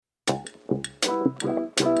Hi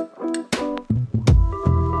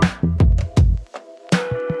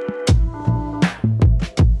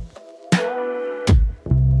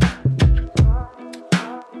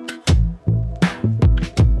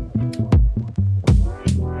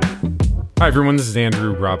everyone, this is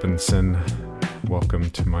Andrew Robinson. Welcome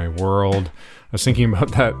to my world. I was thinking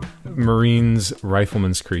about that Marines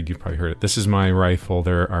Rifleman's Creed. You've probably heard it. This is my rifle.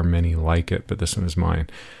 There are many like it, but this one is mine.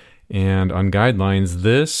 And on Guidelines,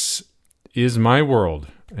 this is my world.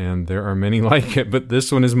 And there are many like it, but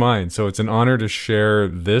this one is mine. So it's an honor to share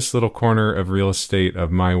this little corner of real estate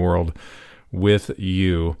of my world with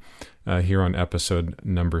you here on episode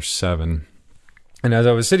number 7. And as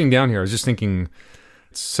I was sitting down here, I was just thinking,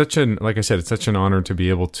 like I said, it's such an honor to be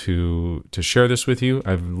able to share this with you.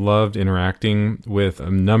 I've loved interacting with a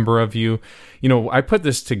number of you. You know, I put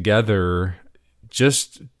this together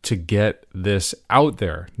just to get this out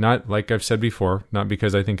there. Not, like I've said before, not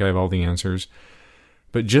because I think I have all the answers,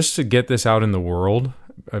 but just to get this out in the world.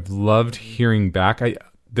 I've loved hearing back.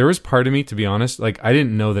 There was part of me, to be honest, like I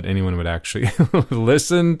didn't know that anyone would actually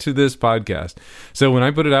listen to this podcast. So when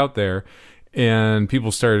I put it out there, and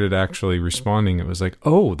people started actually responding, it was like,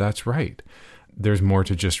 oh, that's right. There's more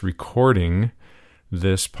to just recording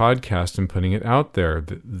this podcast and putting it out there.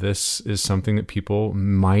 This is something that people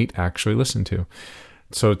might actually listen to.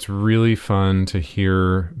 So it's really fun to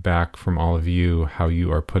hear back from all of you how you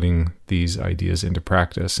are putting these ideas into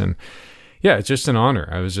practice. And yeah, it's just an honor.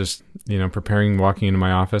 I was just, preparing, walking into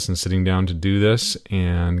my office and sitting down to do this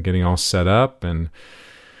and getting all set up, and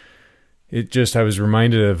I was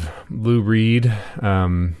reminded of Lou Reed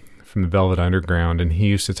from the Velvet Underground, and he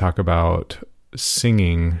used to talk about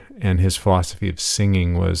singing, and his philosophy of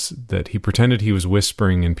singing was that he pretended he was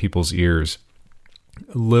whispering in people's ears.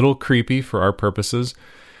 A little creepy for our purposes.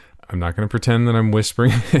 I'm not going to pretend that I'm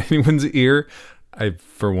whispering in anyone's ear. I,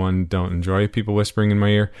 for one, don't enjoy people whispering in my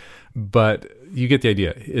ear, but you get the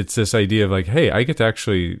idea. It's this idea of like, hey, I get to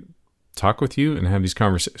actually talk with you and have these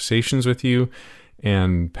conversations with you,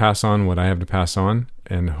 and pass on what I have to pass on,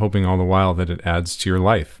 and hoping all the while that it adds to your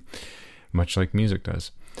life, much like music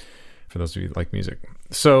does, for those of you that like music.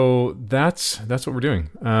 So that's what we're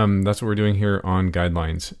doing. That's what we're doing here on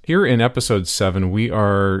Guidelines. Here in episode 7, we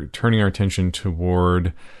are turning our attention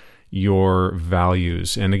toward your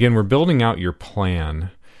values. And again, we're building out your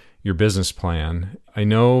plan, your business plan. I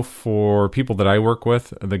know for people that I work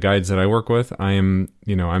with, the guides that I work with, I'm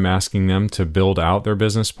asking them to build out their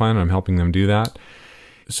business plan. I'm helping them do that.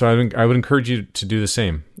 So I would encourage you to do the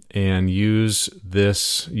same and use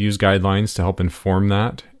Guidelines to help inform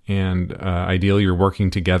that. And ideally, you're working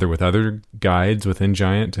together with other guides within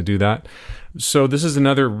Giant to do that. So this is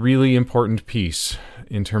another really important piece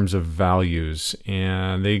in terms of values,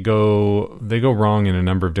 and they go wrong in a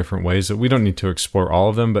number of different ways that we don't need to explore all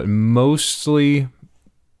of them, but mostly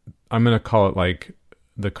I'm going to call it like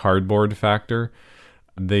the cardboard factor.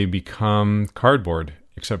 They become cardboard,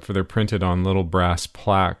 except for they're printed on little brass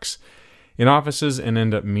plaques in offices and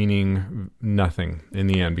end up meaning nothing in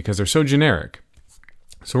the end because they're so generic.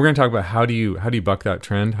 So we're going to talk about how do you buck that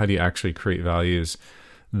trend? How do you actually create values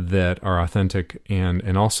that are authentic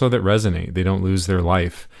and also that resonate? They don't lose their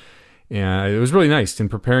life. And it was really nice in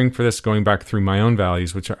preparing for this, going back through my own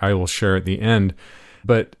values, which I will share at the end.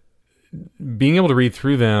 But being able to read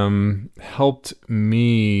through them helped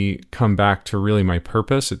me come back to really my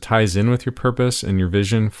purpose. It ties in with your purpose and your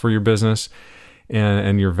vision for your business,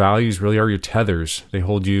 and your values really are your tethers. They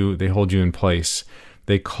hold you in place.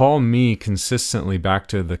 They call me consistently back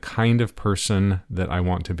to the kind of person that I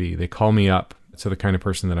want to be. They call me up to the kind of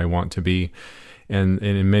person that I want to be, and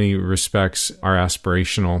in many respects are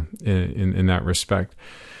aspirational in that respect.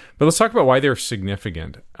 But let's talk about why they're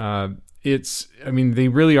significant. They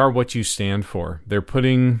really are what you stand for. They're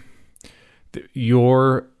putting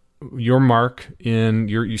your mark in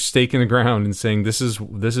your stake in the ground and saying, this is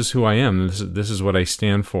who I am. This is what I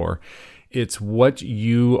stand for. It's what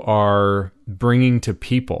you are bringing to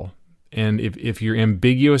people. And if you're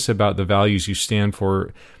ambiguous about the values you stand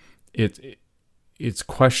for, it's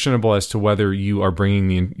questionable as to whether you are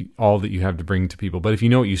bringing all that you have to bring to people. But if you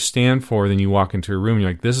know what you stand for, then you walk into a room and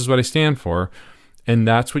you're like, this is what I stand for. And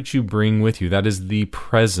that's what you bring with you. That is the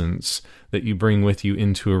presence that you bring with you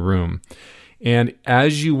into a room. And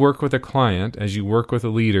as you work with a client, as you work with the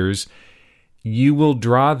leaders, you will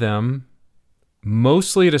draw them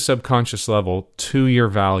mostly at a subconscious level to your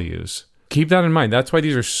values. Keep that in mind. That's why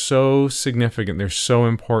these are so significant. They're so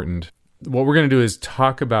important. What we're going to do is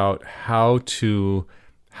talk about how to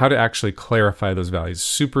actually clarify those values.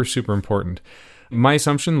 Super, super important. My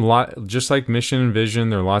assumption, just like mission and vision,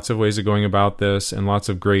 there are lots of ways of going about this and lots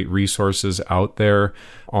of great resources out there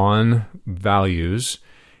on values.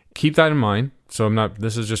 Keep that in mind. So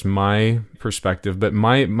this is just my perspective, but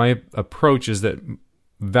my approach is that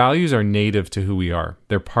values are native to who we are.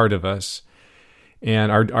 They're part of us.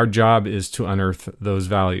 And our job is to unearth those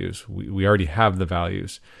values. We already have the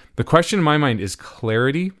values. The question in my mind is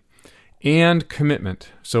clarity and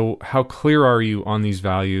commitment. So how clear are you on these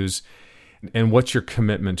values and what's your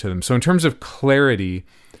commitment to them? So in terms of clarity,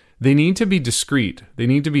 they need to be discrete. They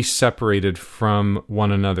need to be separated from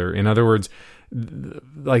one another. In other words,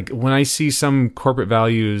 like when I see some corporate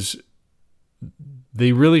values,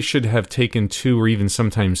 they really should have taken 2 or even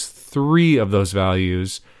sometimes 3 of those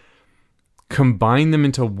values, combined them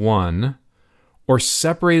into one, or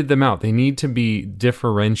separated them out. They need to be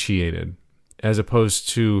differentiated as opposed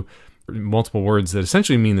to multiple words that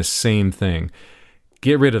essentially mean the same thing.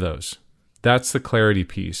 Get rid of those. That's the clarity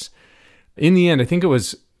piece. In the end, I think it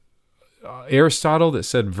was Aristotle that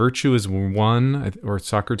said virtue is one, or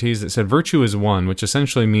Socrates that said virtue is one, which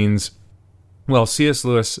essentially means, well, C.S.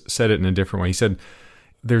 Lewis said it in a different way. He said,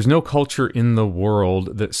 there's no culture in the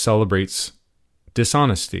world that celebrates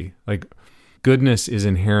dishonesty. Like, goodness is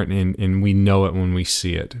inherent in we know it when we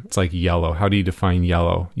see it. It's like yellow. How do you define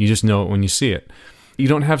yellow? You just know it when you see it. You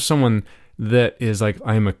don't have someone that is like,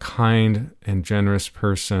 I am a kind and generous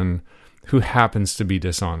person who happens to be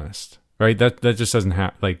dishonest, right? That just doesn't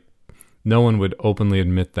happen. Like, no one would openly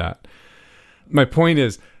admit that. My point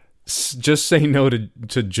is, just say no to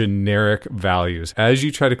generic values. As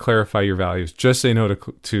you try to clarify your values, just say no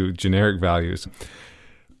to generic values.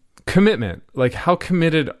 Commitment, like how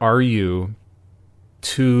committed are you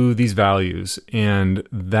to these values? And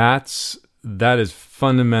that is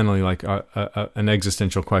fundamentally like an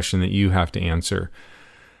existential question that you have to answer.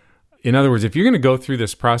 In other words, if you're going to go through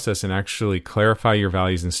this process and actually clarify your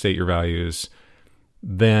values and state your values,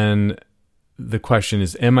 then the question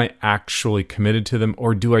is, am I actually committed to them,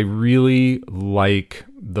 or do I really like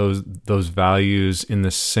those values in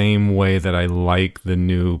the same way that I like the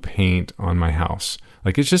new paint on my house?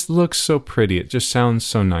 Like, it just looks so pretty. It just sounds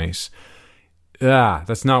so nice.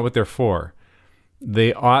 That's not what they're for.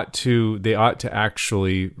 They ought to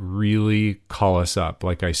actually really call us up,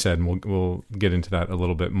 like I said, and we'll get into that a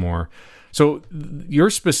little bit more. So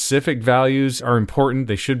your specific values are important.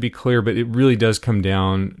 They should be clear, but it really does come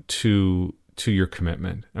down to your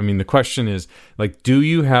commitment. I mean, the question is, like, do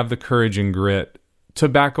you have the courage and grit to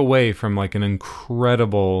back away from like an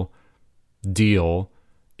incredible deal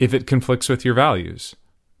if it conflicts with your values?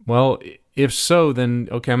 Well, if so, then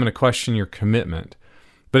okay, I'm going to question your commitment.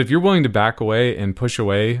 But if you're willing to back away and push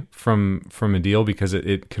away from a deal because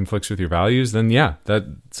it conflicts with your values, then yeah, that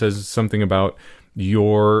says something about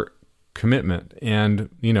your commitment. And,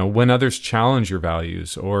 when others challenge your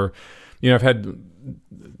values, or, I've had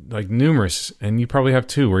like numerous, and you probably have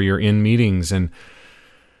too, where you're in meetings and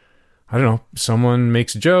I don't know, someone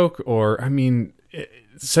makes a joke, or it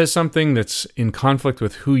says something that's in conflict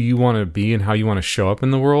with who you want to be and how you want to show up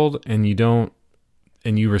in the world, and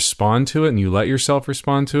you respond to it and you let yourself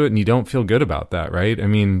respond to it, and you don't feel good about that, right?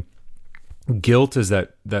 Guilt is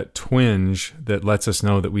that twinge that lets us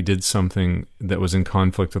know that we did something that was in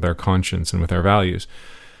conflict with our conscience and with our values.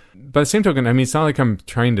 By the same token, it's not like I'm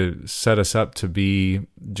trying to set us up to be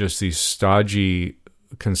just these stodgy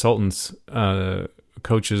consultants,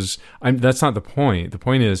 coaches. That's not the point. The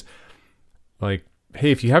point is, like,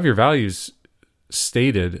 hey, if you have your values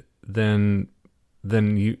stated, then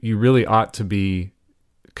you really ought to be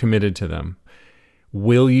committed to them.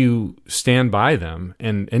 Will you stand by them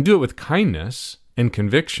and do it with kindness and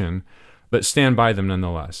conviction, but stand by them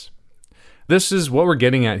nonetheless? This is what we're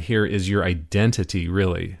getting at here, is your identity,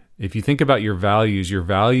 really. If you think about your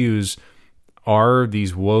values are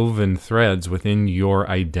these woven threads within your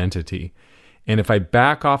identity. And if I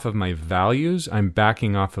back off of my values, I'm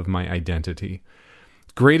backing off of my identity.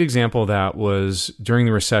 Great example of that was during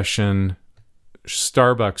the recession,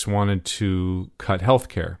 Starbucks wanted to cut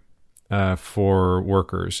healthcare for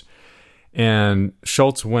workers. And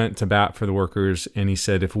Schultz went to bat for the workers, and he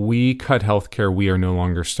said, if we cut healthcare, we are no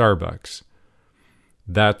longer Starbucks.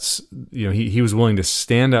 That's, he was willing to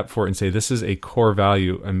stand up for it and say, this is a core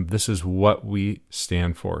value, and this is what we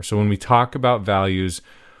stand for. So when we talk about values,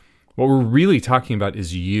 what we're really talking about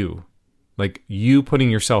is you. Like, you putting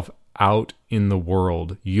yourself out in the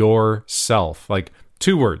world, yourself. Like,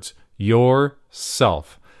 2 words,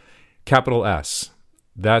 yourself, capital S.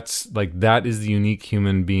 That is the unique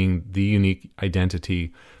human being, the unique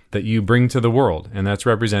identity that you bring to the world. And that's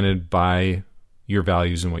represented by your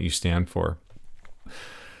values and what you stand for.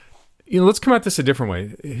 let's come at this a different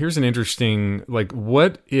way. Here's an interesting,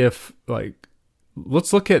 what if,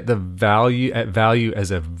 let's look at value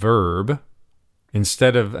as a verb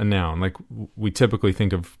instead of a noun. Like, we typically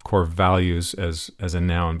think of core values as a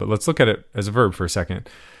noun, but let's look at it as a verb for a second.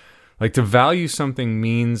 Like, to value something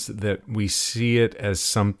means that we see it as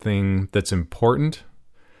something that's important.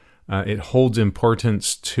 It holds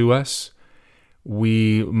importance to us.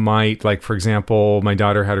 We might, for example, my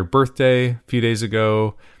daughter had her birthday a few days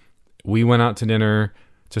ago. We went out to dinner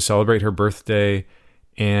to celebrate her birthday,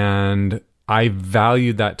 and I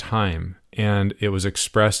valued that time, and it was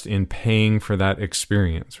expressed in paying for that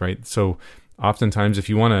experience, right? So oftentimes, if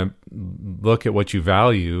you want to look at what you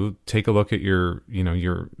value, take a look at your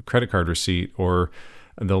credit card receipt or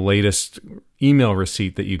the latest email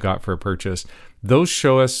receipt that you got for a purchase. Those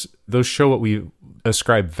show what we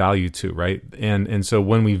ascribe value to, right? And so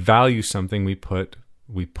when we value something, we put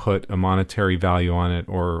a monetary value on it,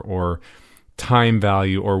 or time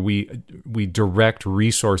value, or we direct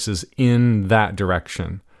resources in that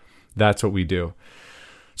direction. That's what we do.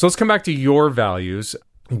 So let's come back to your values.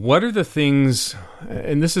 What are the things,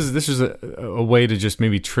 and this is a way to just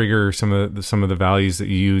maybe trigger some of the values that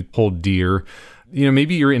you hold dear.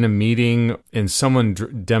 Maybe you're in a meeting and someone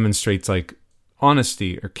demonstrates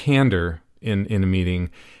honesty or candor in a meeting,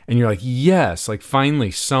 and you're like, yes, finally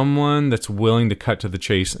someone that's willing to cut to the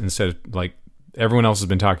chase instead of everyone else has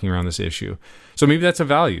been talking around this issue. So maybe that's a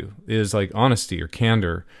value, is honesty or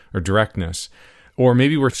candor or directness. Or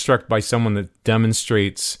maybe we're struck by someone that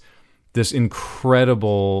demonstrates this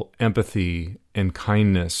incredible empathy and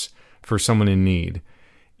kindness for someone in need.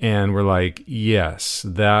 And we're like, yes,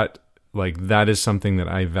 that is something that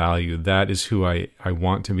I value. That is who I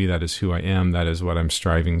want to be. That is who I am. That is what I'm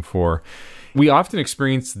striving for. We often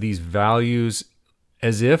experience these values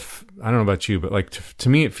as if, I don't know about you, but to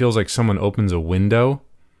me, it feels like someone opens a window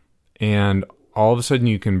and all of a sudden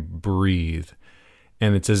you can breathe.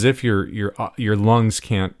 And it's as if your lungs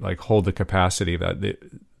can't hold the capacity of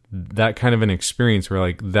that kind of an experience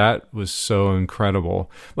where that was so incredible.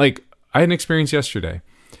 I had an experience yesterday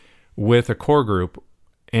with a core group,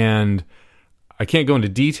 and I can't go into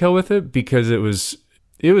detail with it because it was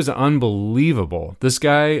unbelievable. This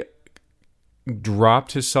guy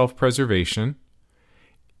dropped his self-preservation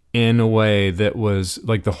in a way that was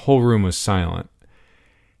the whole room was silent.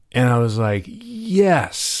 And I was like,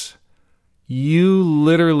 yes, you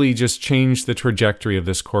literally just changed the trajectory of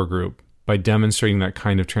this core group by demonstrating that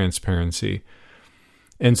kind of transparency.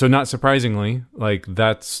 And so, not surprisingly,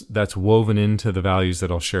 that's woven into the values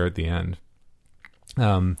that I'll share at the end.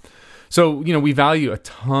 So, we value a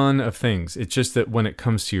ton of things. It's just that when it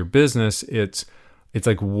comes to your business, it's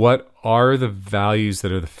what are the values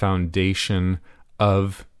that are the foundation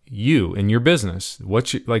of you and your business?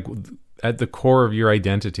 What you at the core of your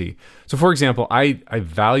identity. So, for example, I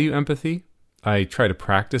value empathy. I try to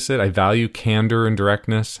practice it. I value candor and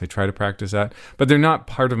directness. I try to practice that, but they're not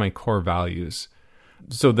part of my core values.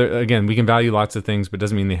 So again, we can value lots of things, but it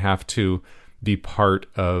doesn't mean they have to be part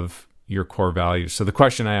of your core values. So the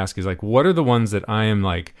question I ask is what are the ones that I am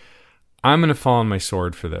I'm going to fall on my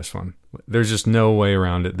sword for this one. There's just no way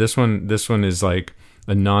around it. This one is a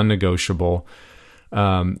non-negotiable.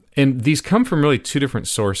 And these come from really two different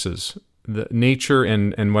sources. The nature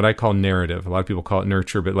and what I call narrative. A lot of people call it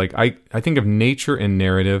nurture, but I think of nature and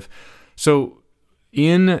narrative. So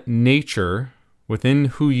in nature, within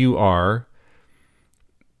who you are,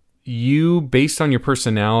 you, based on your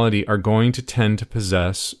personality, are going to tend to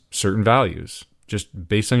possess certain values, just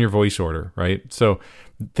based on your voice order, right? So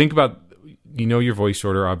think about, your voice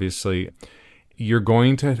order, obviously. You're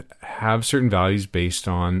going to have certain values based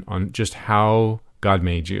on just how God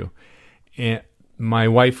made you. And my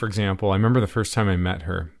wife, for example, I remember the first time I met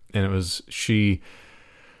her, and I was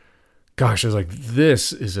like,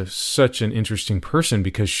 this is such an interesting person,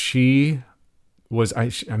 because she was,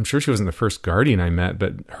 I'm sure she wasn't the first guardian I met,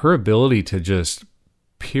 but her ability to just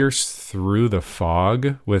pierce through the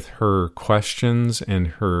fog with her questions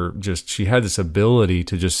and she had this ability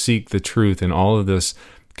to just seek the truth in all of this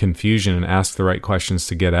confusion and ask the right questions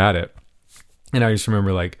to get at it. And I just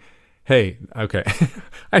remember hey, okay,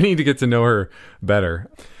 I need to get to know her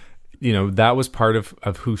better. That was part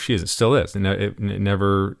of who she is. It still is. And it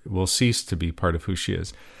never will cease to be part of who she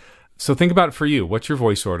is. So think about it for you. What's your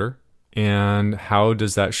voice order? And how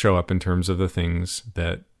does that show up in terms of the things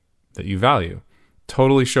that you value?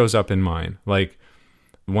 Totally shows up in mine.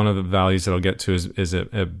 One of the values that I'll get to is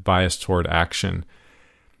a bias toward action.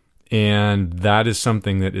 And that is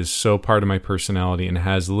something that is so part of my personality and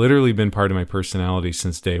has literally been part of my personality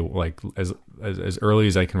since day, as early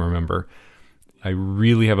as I can remember. I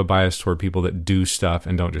really have a bias toward people that do stuff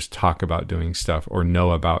and don't just talk about doing stuff or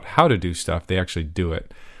know about how to do stuff. They actually do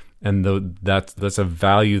it. And that's a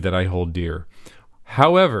value that I hold dear.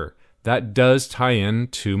 However, that does tie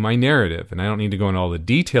into my narrative. And I don't need to go into all the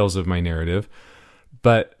details of my narrative,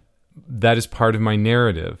 but that is part of my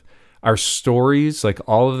narrative. Our stories, like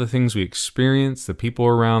all of the things we experience, the people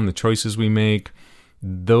around, the choices we make,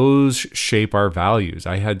 those shape our values.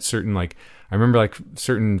 I remember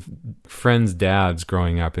certain friends' dads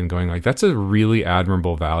growing up and going like, that's a really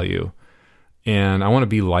admirable value. And I want to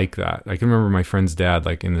be like that. I can remember my friend's dad,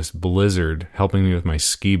 like in this blizzard, helping me with my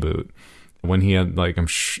ski boot when he had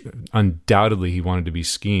undoubtedly he wanted to be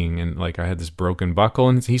skiing, and like I had this broken buckle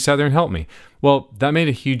and he sat there and helped me. Well, that made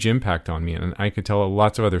a huge impact on me, and I could tell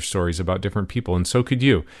lots of other stories about different people, and so could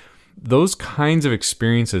you. Those kinds of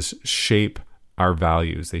experiences shape our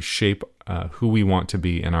values. They shape who we want to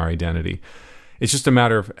be and our identity. It's just a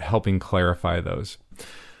matter of helping clarify those.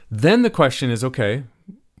 Then the question is, okay,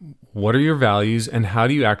 what are your values and how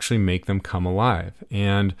do you actually make them come alive?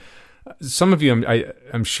 And some of you,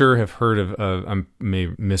 I'm sure, have heard of, I may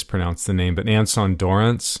mispronounce the name, but Anson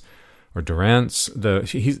Dorrance,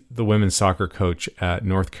 he's the women's soccer coach at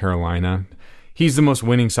North Carolina. He's the most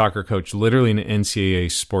winning soccer coach literally in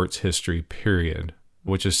NCAA sports history, period,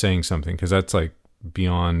 which is saying something because that's like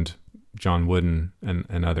beyond John Wooden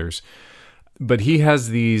and others. But he has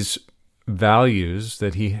these values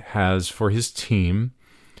that he has for his team,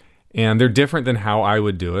 and they're different than how I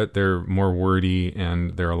would do it. They're more wordy,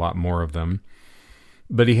 and there are a lot more of them.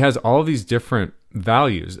 But he has all these different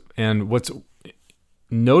values. And what's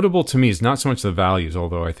notable to me is not so much the values,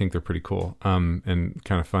 although I think they're pretty cool and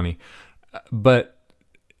kind of funny, but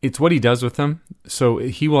it's what he does with them. So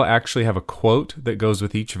he will actually have a quote that goes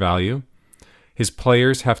with each value. His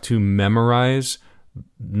players have to memorize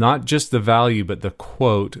not just the value, but the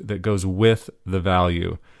quote that goes with the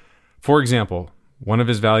value. For example, one of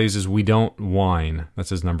his values is we don't whine.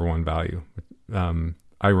 That's his number one value.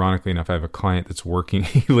 Ironically enough, I have a client that's working.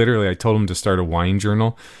 I told him to start a wine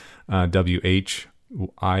journal, WHINE,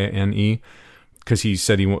 because he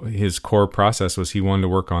said his core process was he wanted to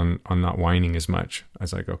work on not whining as much. I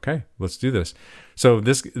was like, okay, let's do this. So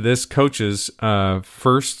this coach's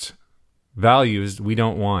first value is we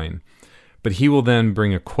don't whine. But he will then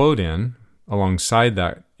bring a quote in alongside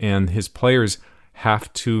that, and his players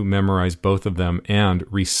have to memorize both of them and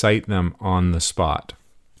recite them on the spot.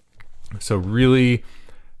 So really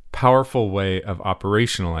powerful way of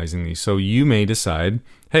operationalizing these. So you may decide,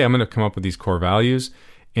 hey, I'm going to come up with these core values,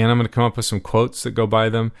 and I'm going to come up with some quotes that go by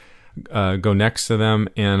them, go next to them,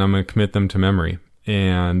 and I'm going to commit them to memory.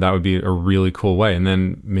 And that would be a really cool way. And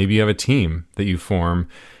then maybe you have a team that you form,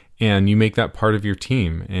 and you make that part of your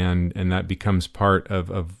team, and that becomes part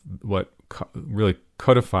of what really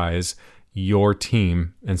codifies your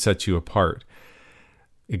team and sets you apart.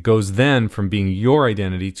 It goes then from being your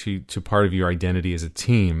identity to part of your identity as a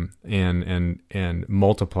team, and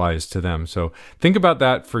multiplies to them. So think about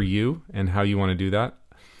that for you and how you want to do that.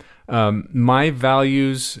 My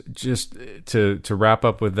values, just to wrap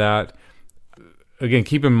up with that, again,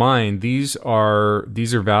 keep in mind, these are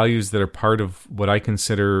values that are part of what I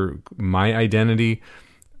consider my identity.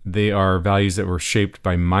 They are values that were shaped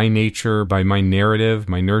by my nature, by my narrative,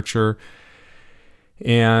 my nurture,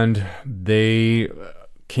 and they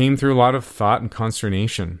came through a lot of thought and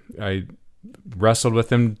consternation. I wrestled with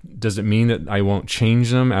them. Does it mean that I won't change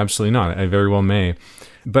them? Absolutely not. I very well may.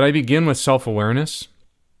 But I begin with self-awareness.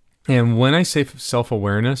 And when I say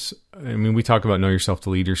self-awareness, I mean, we talk about know yourself to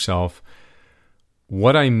lead yourself.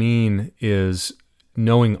 What I mean is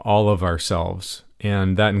knowing all of ourselves,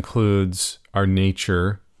 and that includes our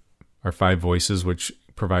nature, our 5 voices, which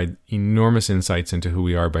provide enormous insights into who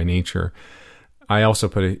we are by nature. I also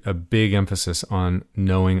put a big emphasis on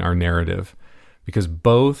knowing our narrative, because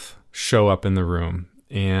both show up in the room,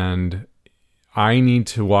 and I need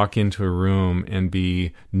to walk into a room and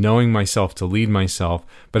be knowing myself to lead myself.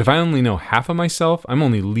 But if I only know half of myself, I'm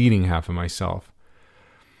only leading half of myself.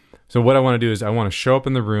 So what I want to do is I want to show up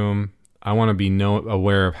in the room. I want to be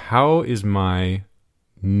aware of how is my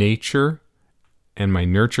nature and my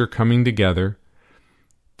nurture coming together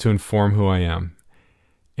to inform who I am.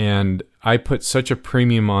 And I put such a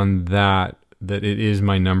premium on that it is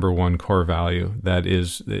my number one core value.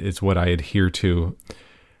 It's what I adhere to,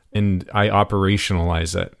 and I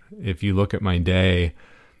operationalize it. If you look at my day,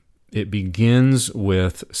 it begins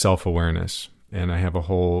with self-awareness. And I have a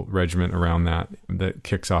whole regiment around that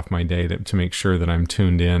kicks off my day to make sure that I'm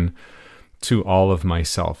tuned in to all of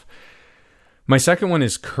myself. My second one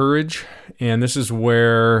is courage. And this is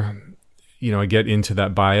where, I get into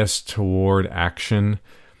that bias toward action.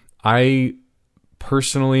 I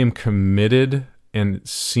personally am committed and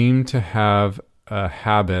seem to have a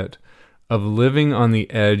habit of living on the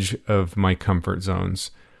edge of my comfort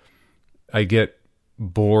zones. I get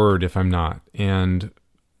bored if I'm not. And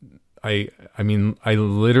I mean, I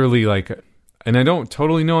literally and I don't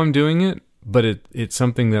totally know I'm doing it, but it's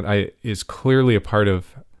something that is clearly a part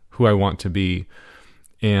of who I want to be.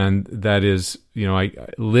 And that is, I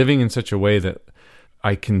living in such a way that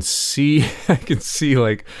I can see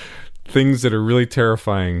like things that are really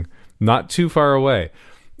terrifying, not too far away,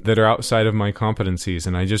 that are outside of my competencies.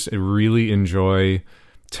 And I just really enjoy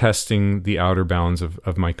testing the outer bounds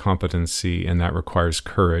of my competency, and that requires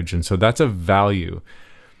courage. And so that's a value.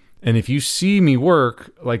 And if you see me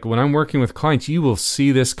work, like when I'm working with clients, you will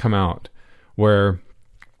see this come out, where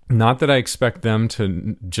not that I expect them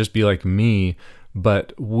to just be like me,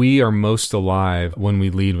 but we are most alive when we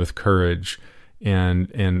lead with courage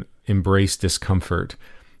and embrace discomfort.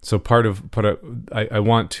 So I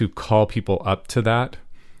want to call people up to that.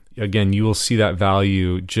 Again, you will see that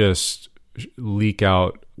value just leak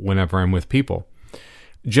out whenever I'm with people.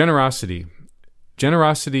 Generosity,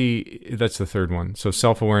 that's the third one. So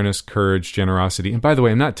self-awareness, courage, generosity. And by the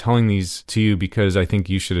way, I'm not telling these to you because I think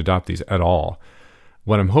you should adopt these at all.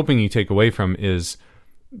 What I'm hoping you take away from is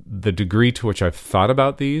the degree to which I've thought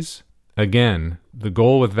about these. Again, the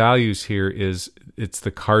goal with values here is it's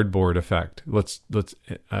the cardboard effect. Let's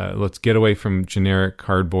get away from generic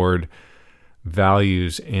cardboard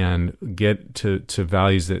values and get to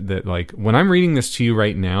values that like when I'm reading this to you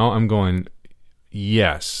right now, I'm going,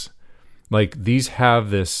 yes. Like these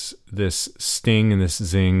have this sting and this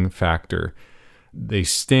zing factor. They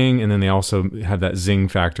sting, and then they also have that zing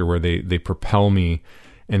factor where they propel me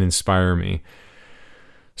and inspire me.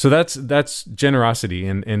 So that's generosity.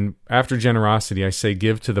 And after generosity, I say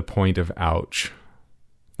give to the point of ouch.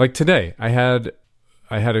 Like today, I had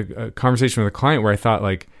a conversation with a client where I thought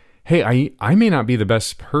like, hey, I may not be the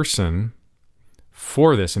best person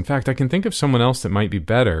for this. In fact, I can think of someone else that might be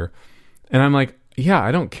better. And I'm like, yeah,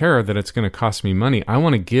 I don't care that it's going to cost me money. I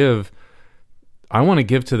want to give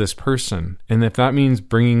to this person. And if that means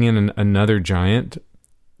bringing in another giant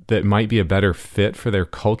that might be a better fit for their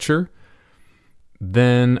culture,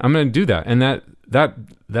 then I'm going to do that. And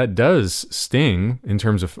that does sting in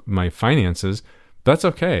terms of my finances. But that's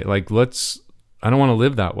okay. Like I don't want to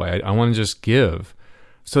live that way. I want to just give.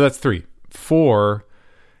 So that's 3. 4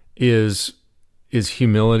 is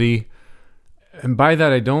humility. And by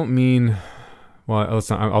that, I don't mean, I'll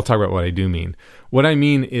talk about what I do mean. What I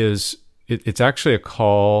mean is it's actually a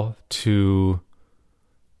call to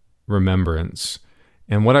remembrance.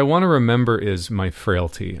 And what I want to remember is my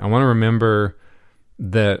frailty. I want to remember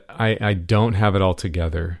that I don't have it all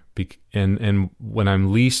together. And when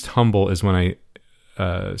I'm least humble is when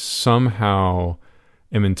I somehow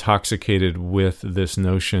am intoxicated with this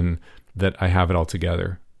notion that I have it all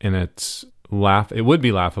together. And it would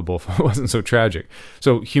be laughable if it wasn't so tragic.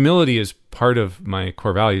 So humility is part of my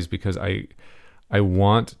core values because I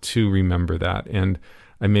want to remember that. And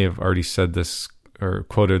I may have already said this or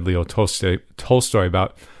quoted Leo Tolstoy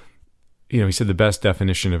about, he said the best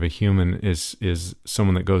definition of a human is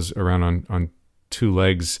someone that goes around on 2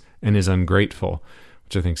 legs and is ungrateful,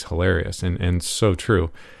 which I think is hilarious and so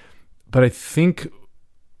true. But I think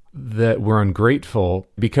that we're ungrateful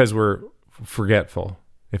because we're forgetful.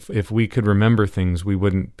 If we could remember things, we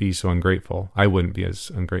wouldn't be so ungrateful. I wouldn't be as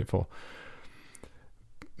ungrateful.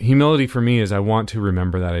 Humility for me is I want to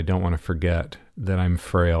remember that. I don't want to forget that I'm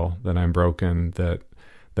frail, that I'm broken, that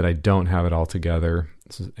I don't have it all together.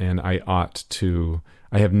 And I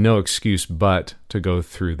have no excuse but to go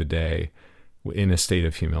through the day in a state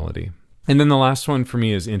of humility. And then the last one for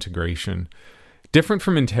me is integration. Different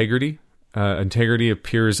from integrity. Integrity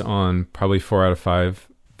appears on probably 4 out of 5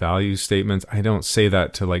 value statements. I don't say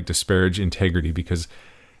that to disparage integrity because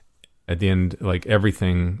at the end,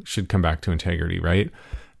 everything should come back to integrity, right?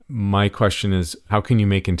 My question is, how can you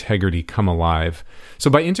make integrity come alive? So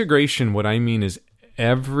by integration, what I mean is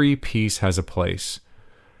every piece has a place.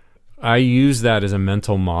 I use that as a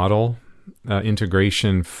mental model,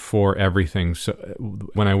 integration for everything. So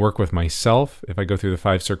when I work with myself, if I go through the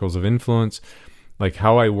 5 circles of influence,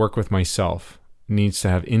 how I work with myself needs to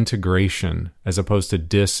have integration as opposed to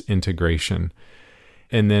disintegration.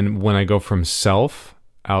 And then when I go from self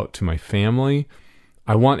out to my family,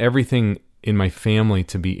 I want everything in my family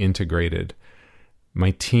to be integrated.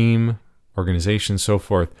 My team, organization, so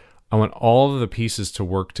forth. I want all of the pieces to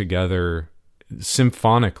work together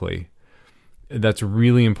symphonically. That's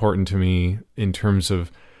really important to me in terms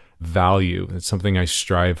of value. It's something I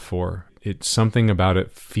strive for. It's something about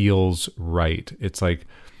it feels right. It's like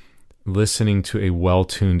listening to a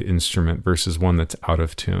well-tuned instrument versus one that's out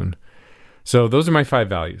of tune. So those are my 5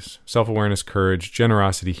 values: self-awareness, courage,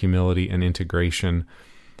 generosity, humility, and integration.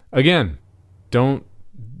 Again,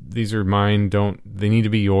 these are mine, they need to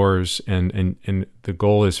be yours, and the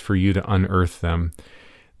goal is for you to unearth them.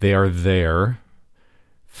 They are there.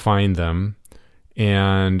 Find them.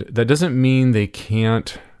 And that doesn't mean they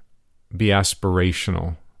can't be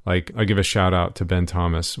aspirational. Like, I give a shout out to Ben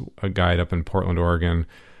Thomas, a guide up in Portland, Oregon.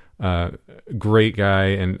 Great guy,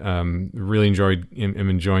 and really am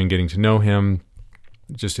enjoying getting to know him.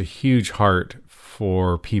 Just a huge heart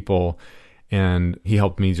for people. And he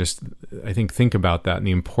helped me just, I think about that and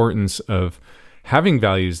the importance of having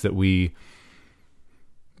values that we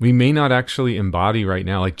may not actually embody right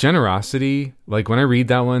now. Like generosity, like when I read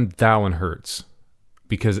that one hurts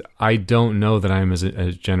because I don't know that I'm as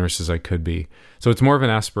generous as I could be. So it's more of an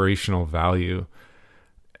aspirational value.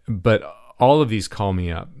 But all of these call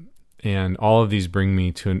me up, and all of these bring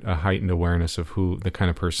me to a heightened awareness of the kind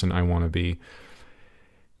of person I want to be.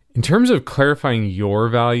 In terms of clarifying your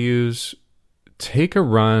values, take a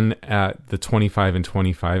run at the 25 and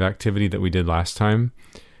 25 activity that we did last time,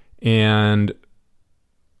 and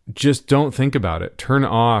just don't think about it. Turn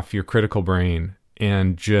off your critical brain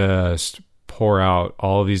and just pour out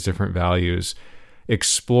all of these different values.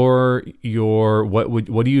 Explore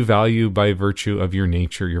what do you value by virtue of your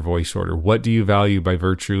nature, your voice order? What do you value by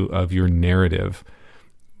virtue of your narrative?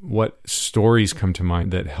 What stories come to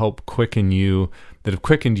mind that have quickened you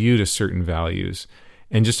to certain values?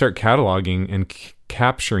 And just start cataloging and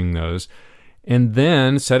capturing those, and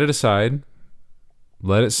then set it aside,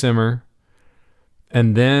 let it simmer,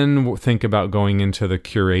 and then think about going into the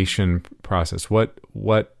curation process.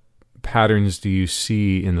 What patterns do you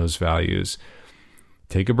see in those values?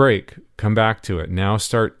 Take a break, come back to it. Now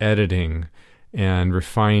start editing and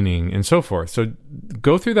refining and so forth. So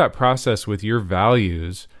go through that process with your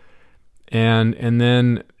values, and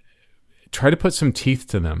then try to put some teeth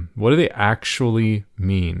to them. What do they actually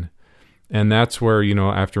mean? And that's where,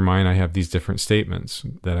 after mine, I have these different statements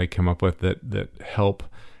that I come up with that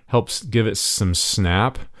helps give it some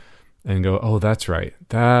snap and go, oh, that's right.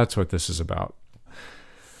 That's what this is about.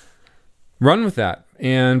 Run with that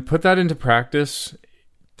and put that into practice.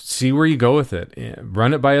 See where you go with it.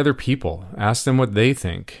 Run it by other people. Ask them what they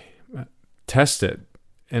think. Test it.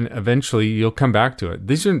 And eventually you'll come back to it.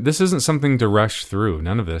 This isn't something to rush through.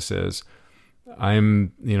 None of this is.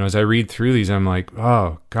 As I read through these, I'm like,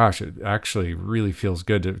 oh gosh, it actually really feels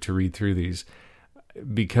good to read through these,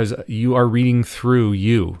 because you are reading through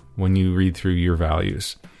you when you read through your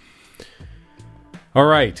values. All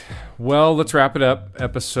right. Well, let's wrap it up.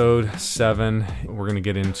 Episode 7. We're going to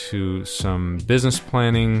get into some business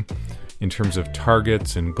planning in terms of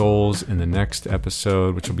targets and goals in the next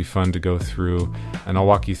episode, which will be fun to go through. And I'll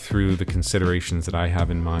walk you through the considerations that I have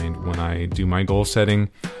in mind when I do my goal setting,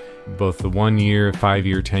 both the 1 year, 5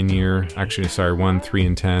 year, 10 year, 1, 3,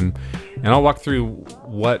 and 10. And I'll walk through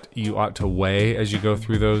what you ought to weigh as you go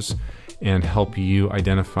through those and help you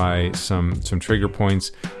identify some trigger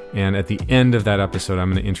points. And at the end of that episode,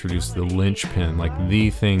 I'm going to introduce the linchpin, like the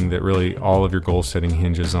thing that really all of your goal setting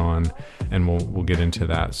hinges on, and we'll get into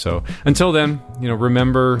that. So until then,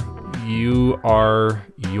 remember, you are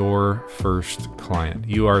your first client.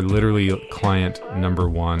 You are literally client number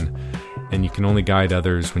 1, and you can only guide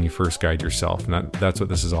others when you first guide yourself. And that's what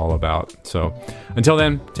this is all about. So until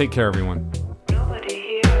then, take care, everyone.